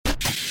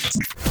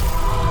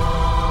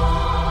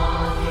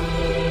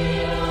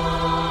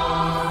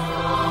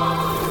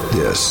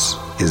This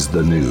is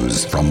the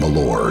news from the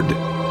Lord.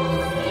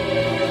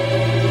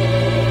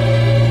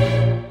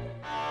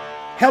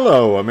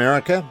 Hello,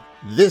 America.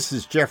 This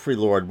is Jeffrey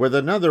Lord with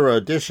another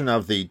edition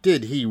of the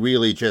Did He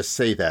Really Just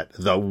Say That?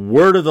 The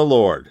Word of the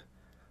Lord.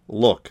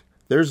 Look,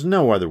 there's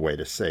no other way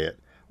to say it.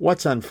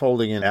 What's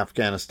unfolding in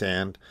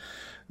Afghanistan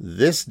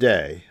this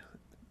day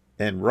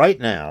and right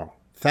now,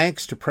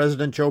 thanks to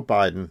President Joe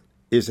Biden,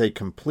 is a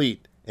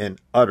complete and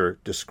utter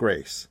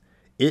disgrace.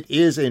 It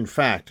is, in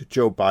fact,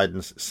 Joe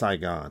Biden's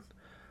Saigon.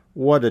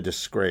 What a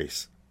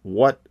disgrace.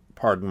 What,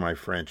 pardon my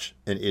French,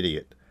 an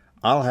idiot.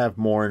 I'll have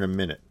more in a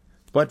minute.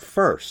 But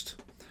first,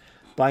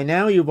 by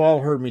now you've all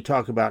heard me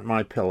talk about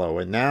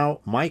MyPillow, and now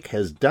Mike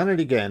has done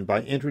it again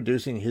by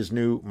introducing his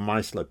new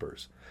My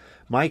Slippers.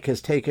 Mike has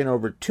taken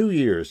over 2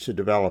 years to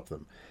develop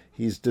them.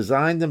 He's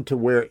designed them to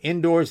wear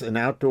indoors and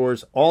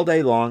outdoors all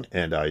day long,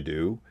 and I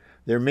do.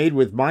 They're made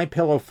with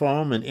MyPillow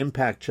foam and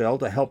impact gel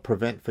to help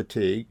prevent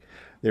fatigue.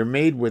 They're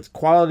made with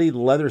quality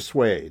leather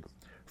suede.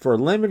 For a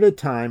limited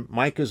time,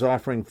 Mike is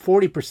offering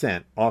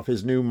 40% off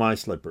his new My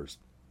Slippers.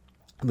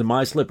 The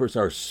My Slippers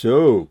are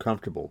so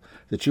comfortable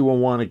that you will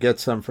want to get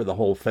some for the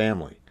whole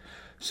family.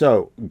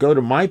 So go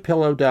to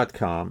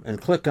MyPillow.com and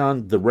click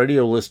on the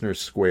Radio Listeners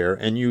Square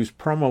and use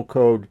promo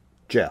code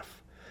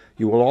Jeff.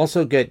 You will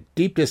also get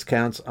deep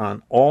discounts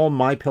on all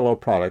MyPillow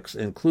products,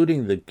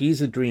 including the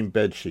Giza Dream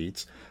bed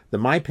sheets, the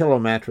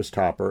MyPillow mattress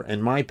topper,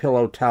 and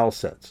MyPillow towel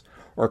sets.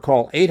 Or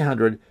call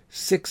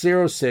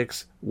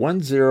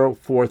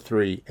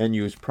 800-606-1043 and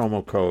use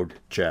promo code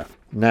Jeff.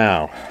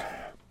 Now,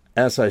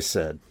 as I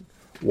said,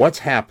 what's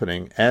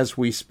happening as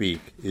we speak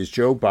is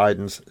Joe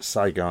Biden's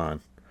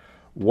Saigon.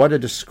 What a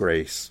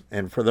disgrace.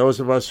 And for those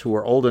of us who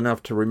are old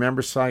enough to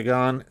remember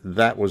Saigon,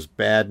 that was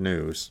bad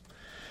news.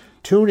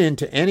 Tune in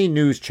to any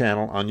news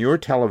channel on your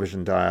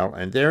television dial,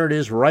 and there it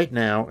is right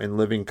now in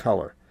living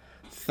color.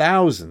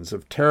 Thousands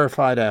of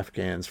terrified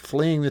Afghans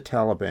fleeing the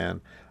Taliban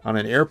on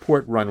an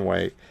airport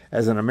runway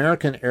as an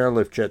American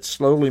airlift jet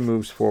slowly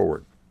moves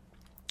forward.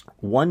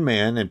 One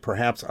man, and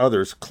perhaps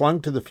others,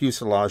 clung to the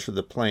fuselage of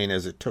the plane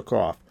as it took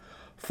off,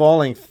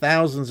 falling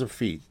thousands of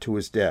feet to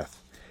his death.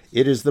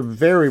 It is the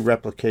very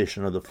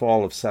replication of the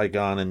fall of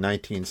Saigon in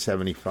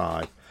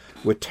 1975,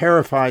 with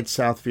terrified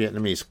South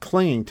Vietnamese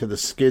clinging to the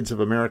skids of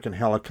American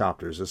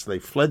helicopters as they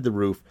fled the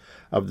roof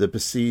of the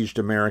besieged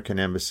American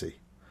embassy.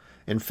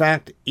 In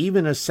fact,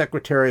 even as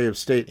Secretary of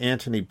State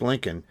Antony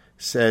Blinken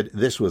said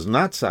this was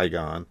not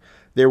Saigon,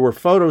 there were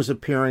photos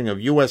appearing of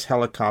U.S.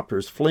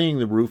 helicopters fleeing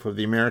the roof of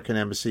the American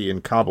embassy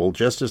in Kabul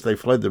just as they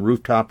fled the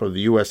rooftop of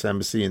the U.S.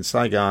 embassy in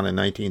Saigon in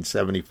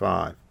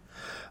 1975.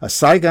 A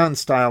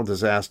Saigon-style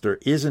disaster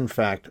is, in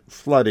fact,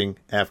 flooding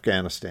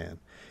Afghanistan,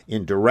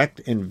 in direct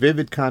and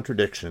vivid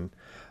contradiction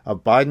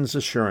of Biden's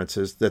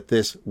assurances that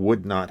this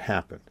would not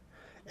happen.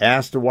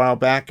 Asked a while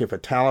back if a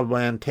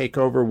Taliban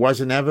takeover was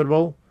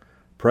inevitable,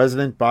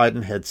 President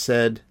Biden had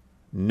said,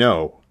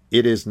 "No,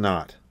 it is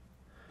not."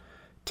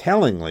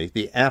 Tellingly,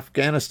 the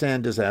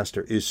Afghanistan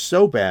disaster is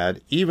so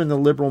bad, even the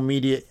liberal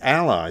media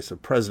allies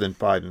of President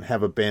Biden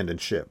have abandoned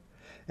ship.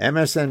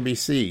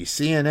 MSNBC,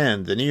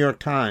 CNN, the New York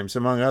Times,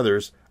 among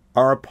others,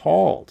 are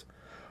appalled.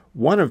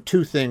 One of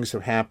two things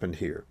have happened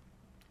here.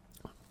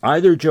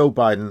 Either Joe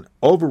Biden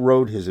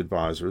overrode his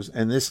advisors,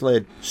 and this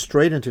led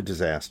straight into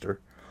disaster,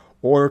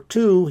 or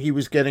two, he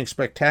was getting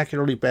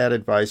spectacularly bad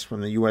advice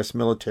from the U.S.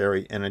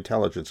 military and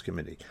intelligence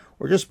committee,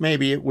 or just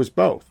maybe it was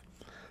both.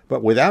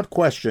 But without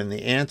question,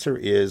 the answer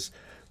is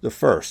the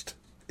first.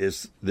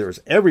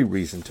 There's every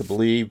reason to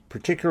believe,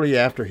 particularly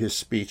after his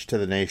speech to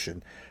the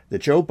nation,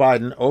 that Joe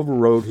Biden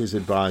overrode his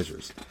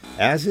advisors.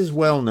 As is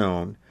well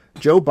known,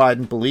 Joe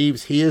Biden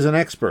believes he is an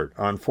expert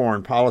on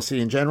foreign policy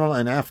in general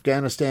and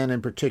Afghanistan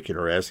in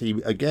particular, as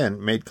he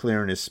again made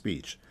clear in his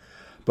speech.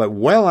 But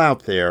well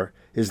out there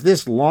is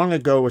this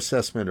long-ago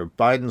assessment of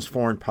Biden's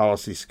foreign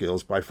policy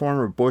skills by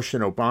former Bush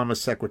and Obama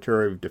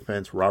Secretary of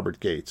Defense Robert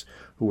Gates,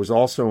 who was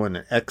also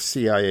an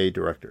ex-CIA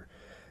director.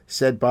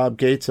 Said Bob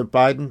Gates of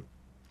Biden,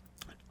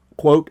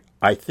 quote,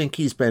 "I think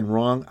he's been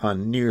wrong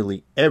on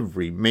nearly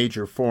every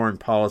major foreign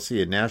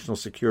policy and national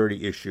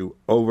security issue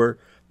over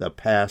the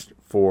past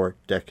 4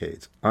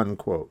 decades,"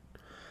 unquote.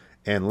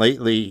 And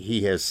lately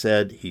he has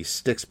said he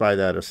sticks by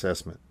that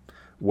assessment.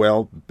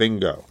 Well,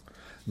 bingo.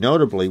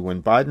 Notably,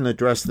 when Biden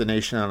addressed the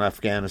nation on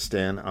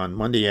Afghanistan on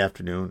Monday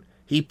afternoon,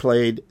 he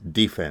played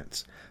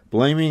defense,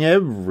 blaming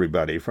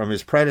everybody from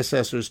his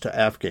predecessors to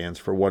Afghans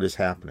for what is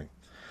happening.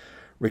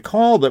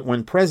 Recall that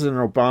when President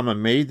Obama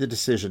made the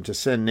decision to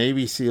send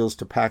Navy SEALs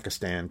to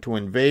Pakistan to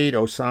invade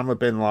Osama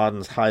bin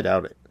Laden's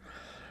hideout,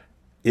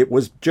 it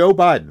was Joe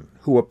Biden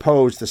who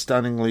opposed the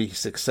stunningly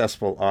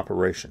successful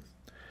operation.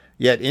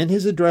 Yet in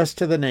his address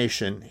to the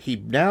nation, he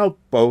now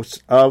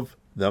boasts of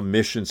the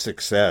mission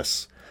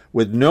success,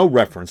 with no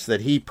reference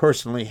that he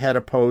personally had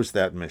opposed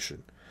that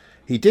mission.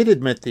 He did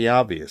admit the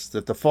obvious,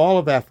 that the fall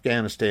of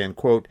Afghanistan,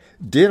 quote,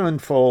 did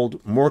unfold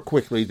more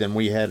quickly than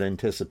we had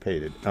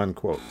anticipated,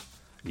 unquote.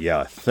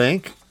 You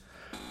think?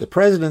 The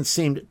president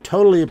seemed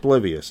totally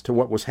oblivious to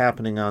what was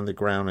happening on the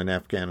ground in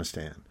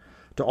Afghanistan.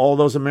 To all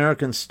those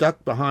Americans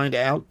stuck behind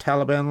out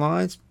Taliban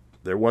lines?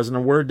 There wasn't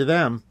a word to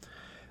them.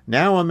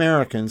 Now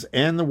Americans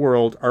and the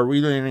world are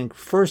relearning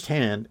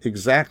firsthand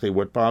exactly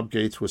what Bob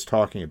Gates was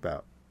talking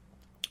about.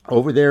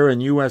 Over there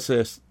in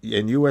USA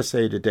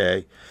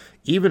Today,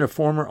 even a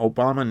former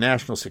Obama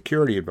national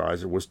security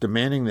advisor was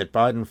demanding that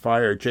Biden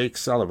fire Jake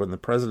Sullivan, the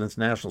president's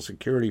national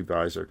security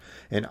advisor,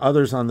 and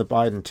others on the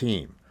Biden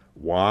team.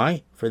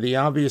 Why? For the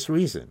obvious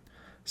reason.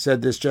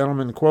 Said this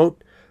gentleman,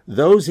 quote,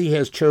 "Those he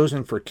has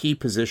chosen for key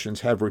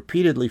positions have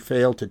repeatedly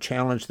failed to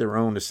challenge their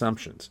own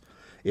assumptions.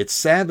 It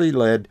sadly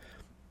led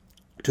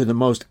to the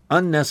most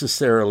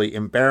unnecessarily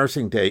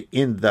embarrassing day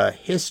in the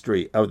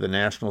history of the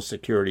National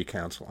Security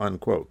Council,"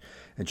 unquote.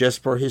 And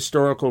just for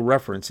historical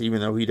reference, even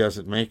though he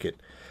doesn't make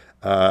it,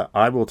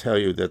 I will tell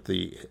you that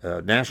the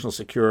national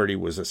security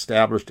was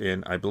established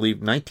in, I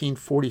believe,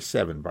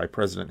 1947 by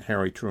President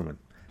Harry Truman.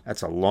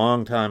 That's a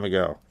long time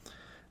ago.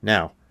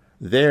 Now,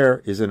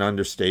 there is an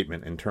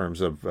understatement in terms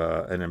of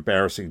an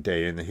embarrassing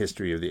day in the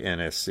history of the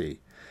NSC.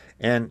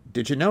 And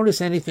did you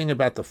notice anything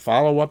about the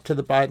follow-up to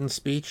the Biden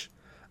speech?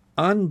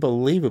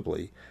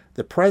 Unbelievably,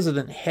 the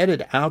president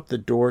headed out the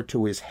door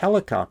to his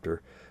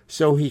helicopter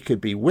so he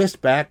could be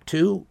whisked back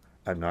to,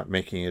 I'm not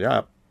making it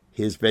up,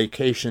 his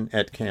vacation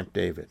at Camp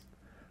David.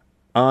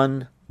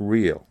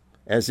 Unreal.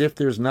 As if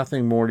there's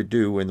nothing more to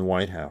do in the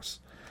White House.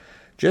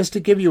 Just to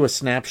give you a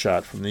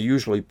snapshot from the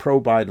usually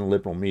pro-Biden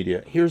liberal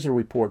media, here's a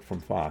report from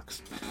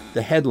Fox.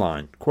 The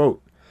headline,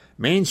 quote,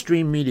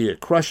 "Mainstream media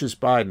crushes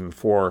Biden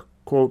for,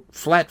 quote,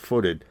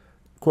 flat-footed,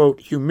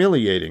 quote,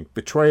 humiliating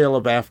betrayal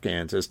of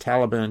Afghans as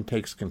Taliban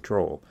takes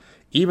control.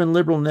 Even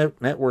liberal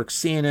networks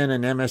CNN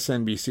and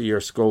MSNBC are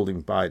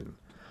scolding Biden."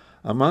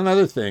 Among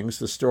other things,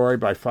 the story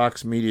by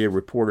Fox Media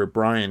reporter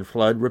Brian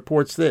Flood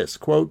reports this,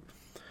 quote,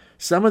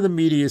 "Some of the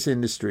media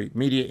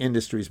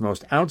industry's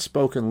most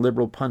outspoken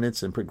liberal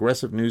pundits and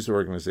progressive news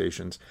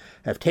organizations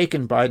have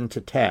taken Biden to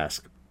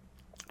task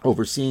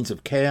over scenes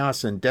of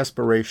chaos and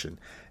desperation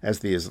as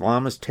the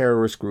Islamist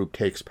terrorist group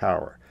takes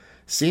power.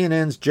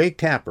 CNN's Jake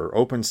Tapper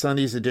opened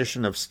Sunday's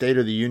edition of State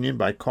of the Union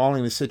by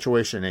calling the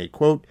situation a,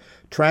 quote,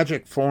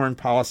 tragic foreign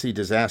policy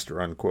disaster,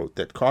 unquote,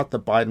 that caught the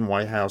Biden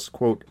White House,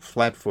 quote,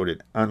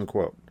 flat-footed,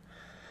 unquote.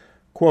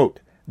 Quote,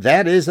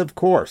 "That is, of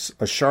course,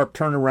 a sharp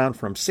turnaround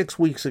from 6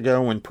 weeks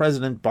ago when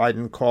President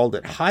Biden called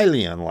it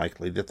highly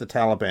unlikely that the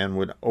Taliban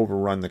would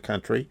overrun the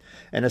country,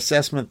 an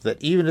assessment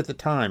that even at the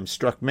time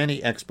struck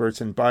many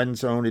experts in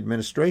Biden's own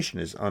administration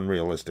as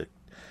unrealistic,"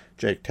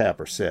 Jake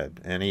Tapper said.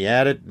 And he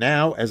added,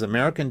 "Now, as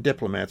American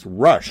diplomats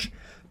rush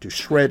to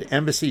shred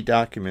embassy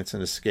documents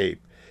and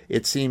escape,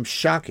 it seems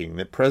shocking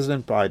that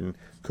President Biden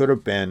could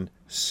have been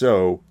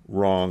so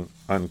wrong,"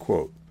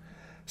 unquote.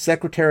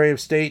 Secretary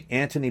of State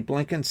Antony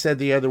Blinken said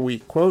the other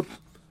week, quote,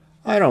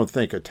 "I don't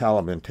think a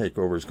Taliban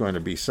takeover is going to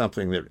be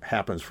something that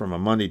happens from a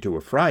Monday to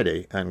a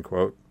Friday,"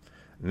 unquote.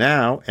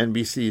 Now,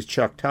 NBC's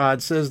Chuck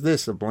Todd says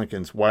this of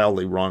Blinken's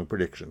wildly wrong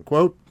prediction,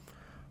 quote,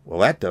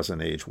 "Well, that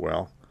doesn't age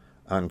well,"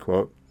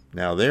 unquote.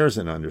 Now there's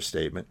an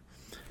understatement.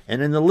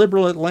 And in the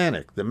liberal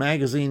Atlantic, the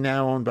magazine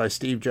now owned by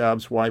Steve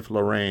Jobs' wife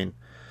Lorraine,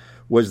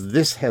 was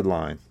this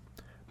headline,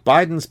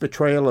 "Biden's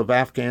betrayal of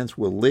Afghans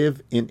will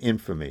live in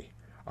infamy.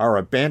 Our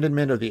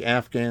abandonment of the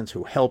Afghans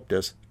who helped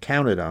us,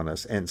 counted on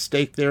us, and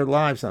staked their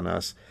lives on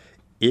us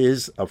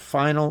is a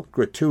final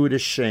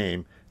gratuitous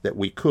shame that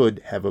we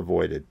could have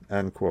avoided,"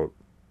 unquote.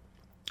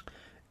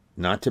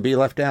 Not to be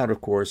left out,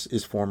 of course,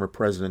 is former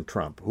President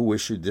Trump, who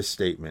issued this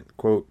statement,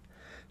 quote,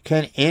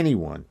 "Can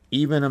anyone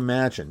even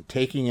imagine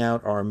taking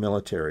out our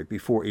military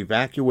before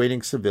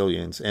evacuating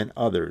civilians and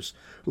others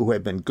who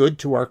have been good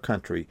to our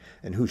country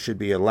and who should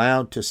be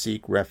allowed to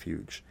seek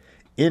refuge?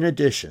 In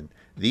addition,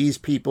 these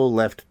people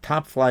left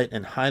top-flight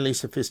and highly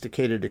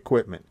sophisticated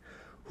equipment.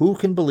 Who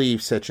can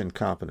believe such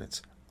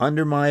incompetence?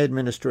 Under my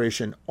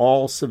administration,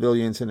 all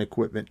civilians and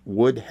equipment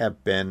would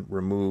have been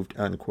removed,"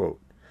 unquote.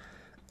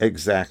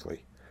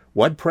 Exactly.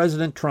 What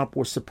President Trump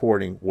was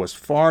supporting was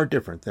far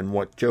different than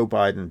what Joe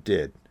Biden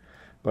did,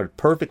 but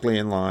perfectly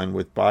in line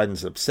with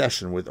Biden's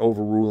obsession with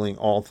overruling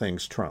all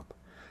things Trump.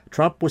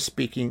 Trump was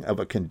speaking of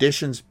a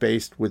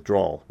conditions-based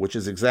withdrawal, which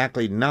is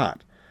exactly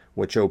not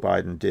what Joe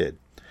Biden did.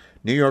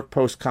 New York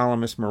Post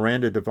columnist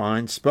Miranda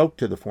Devine spoke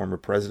to the former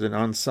president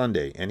on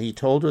Sunday, and he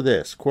told her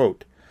this,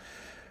 quote,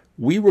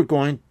 "We were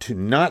going to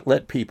not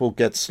let people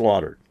get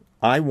slaughtered.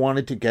 I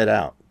wanted to get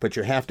out, but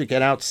you have to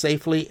get out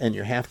safely and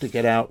you have to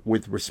get out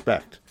with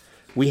respect.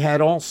 We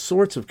had all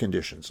sorts of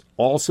conditions.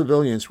 All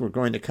civilians were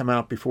going to come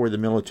out before the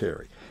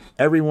military.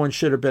 Everyone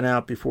should have been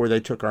out before they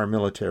took our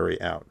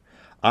military out.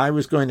 I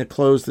was going to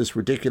close this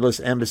ridiculous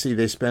embassy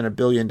they spent $1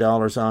 billion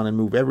on and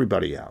move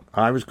everybody out.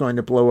 I was going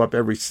to blow up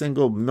every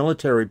single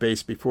military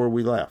base before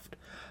we left.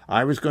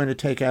 I was going to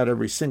take out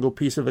every single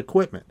piece of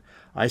equipment.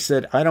 I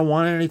said, I don't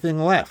want anything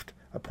left,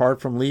 apart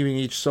from leaving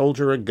each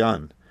soldier a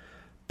gun.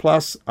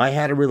 Plus, I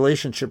had a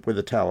relationship with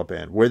the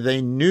Taliban where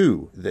they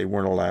knew they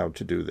weren't allowed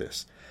to do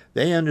this.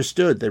 They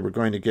understood they were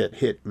going to get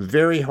hit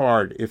very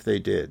hard if they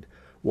did.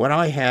 What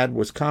I had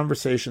was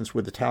conversations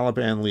with the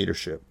Taliban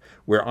leadership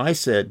where I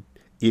said,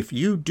 if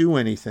you do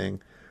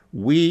anything,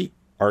 we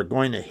are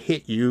going to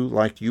hit you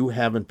like you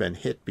haven't been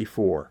hit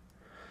before."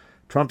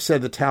 Trump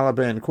said the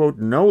Taliban, quote,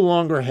 no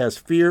longer has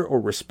fear or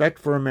respect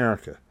for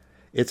America.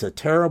 It's a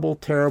terrible,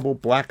 terrible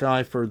black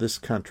eye for this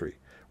country.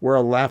 We're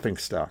a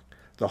laughingstock.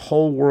 The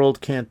whole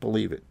world can't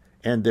believe it.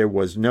 And there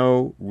was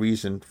no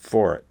reason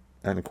for it,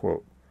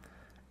 unquote.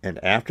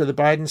 And after the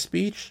Biden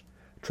speech,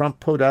 Trump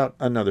put out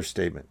another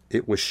statement.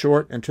 It was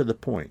short and to the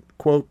point.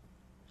 Quote,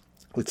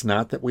 it's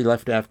not that we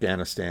left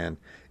Afghanistan.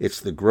 It's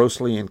the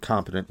grossly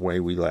incompetent way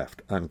we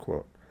left,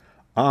 unquote.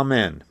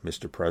 Amen,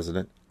 Mr.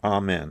 President.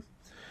 Amen.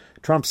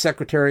 Trump's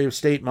Secretary of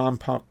State,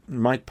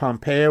 Mike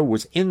Pompeo,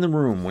 was in the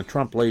room when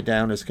Trump laid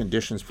down his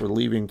conditions for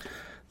leaving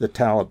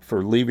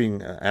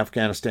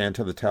Afghanistan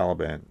to the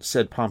Taliban.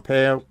 Said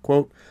Pompeo,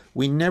 quote,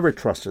 we never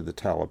trusted the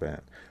Taliban.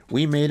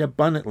 We made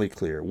abundantly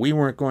clear we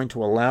weren't going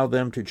to allow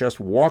them to just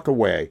walk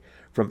away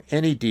from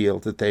any deal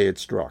that they had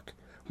struck.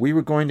 We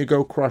were going to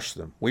go crush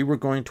them. We were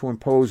going to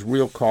impose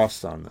real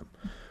costs on them.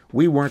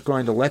 We weren't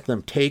going to let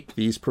them take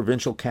these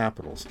provincial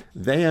capitals.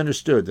 They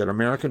understood that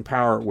American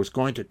power was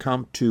going to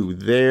come to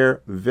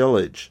their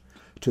village,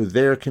 to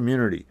their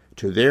community,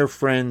 to their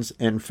friends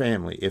and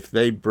family if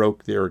they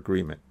broke their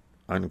agreement,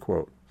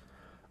 unquote.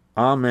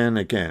 Amen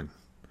again.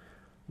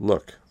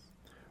 Look,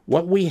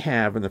 what we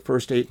have in the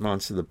first 8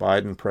 months of the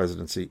Biden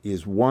presidency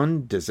is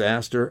one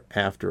disaster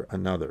after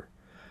another.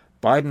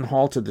 Biden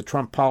halted the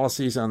Trump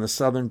policies on the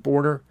southern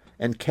border,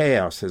 and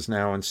chaos has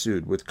now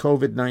ensued, with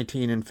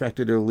COVID-19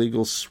 infected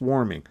illegals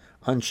swarming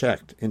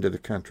unchecked into the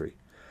country.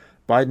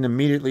 Biden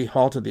immediately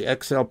halted the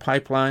XL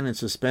pipeline and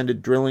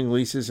suspended drilling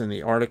leases in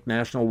the Arctic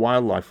National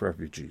Wildlife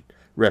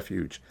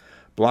Refuge,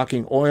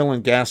 blocking oil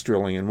and gas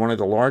drilling in one of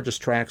the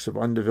largest tracts of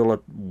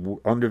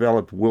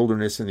undeveloped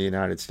wilderness in the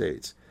United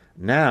States.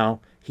 Now,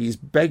 he's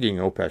begging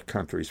OPEC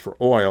countries for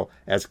oil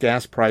as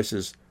gas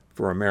prices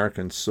for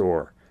Americans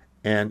soar.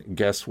 And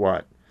guess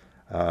what?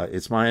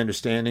 It's my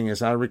understanding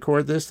as I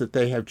record this that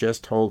they have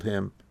just told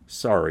him,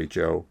 sorry,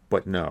 Joe,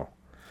 but no.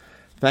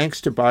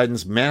 Thanks to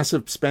Biden's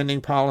massive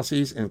spending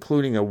policies,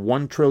 including a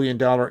 $1 trillion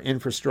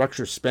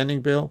infrastructure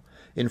spending bill,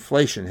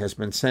 inflation has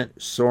been sent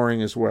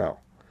soaring as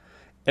well.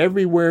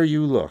 Everywhere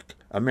you look,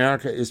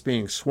 America is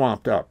being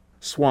swamped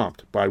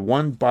by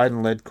one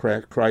Biden-led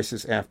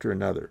crisis after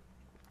another.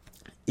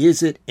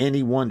 Is it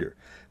any wonder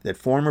that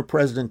former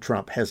President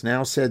Trump has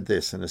now said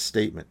this in a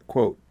statement,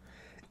 quote,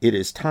 it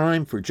is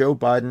time for Joe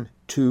Biden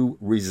to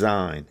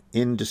resign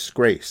in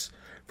disgrace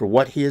for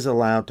what he has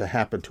allowed to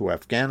happen to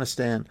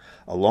Afghanistan,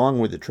 along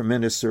with the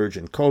tremendous surge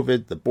in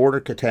COVID, the border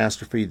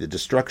catastrophe, the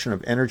destruction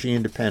of energy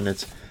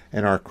independence,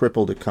 and our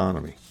crippled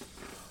economy.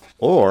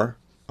 Or,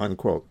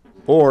 unquote,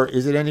 or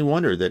is it any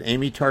wonder that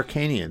Amy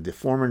Tarkanian, the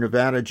former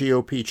Nevada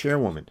GOP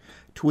chairwoman,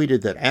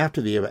 tweeted that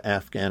after the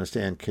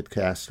Afghanistan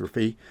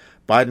catastrophe,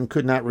 Biden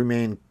could not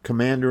remain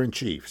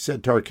commander-in-chief?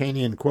 Said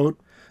Tarkanian, quote,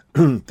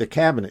 the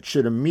cabinet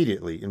should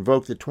immediately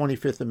invoke the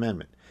 25th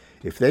Amendment.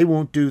 If they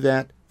won't do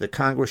that, the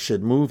Congress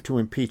should move to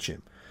impeach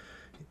him.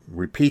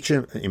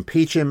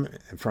 Impeach him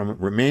from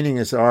remaining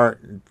as our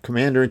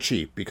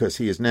commander-in-chief because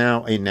he is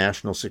now a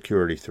national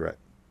security threat,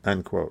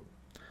 unquote.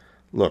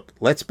 Look,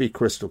 let's be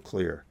crystal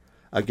clear.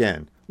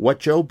 Again, what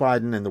Joe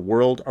Biden and the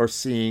world are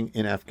seeing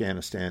in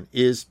Afghanistan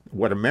is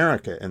what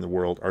America and the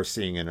world are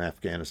seeing in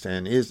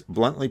Afghanistan is,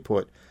 bluntly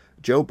put,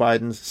 Joe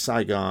Biden's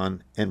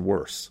Saigon and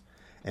worse.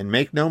 And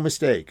make no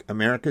mistake,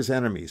 America's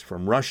enemies,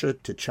 from Russia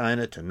to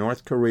China to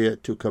North Korea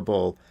to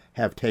Kabul,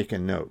 have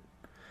taken note.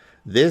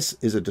 This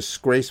is a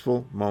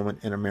disgraceful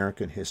moment in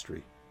American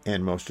history,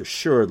 and most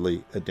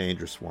assuredly a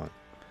dangerous one.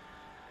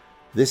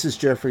 This is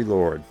Jeffrey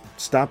Lord.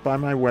 Stop by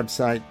my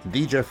website,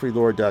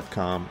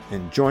 thejeffreylord.com,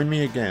 and join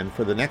me again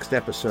for the next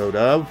episode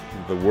of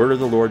the Word of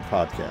the Lord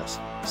podcast.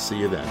 See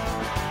you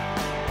then.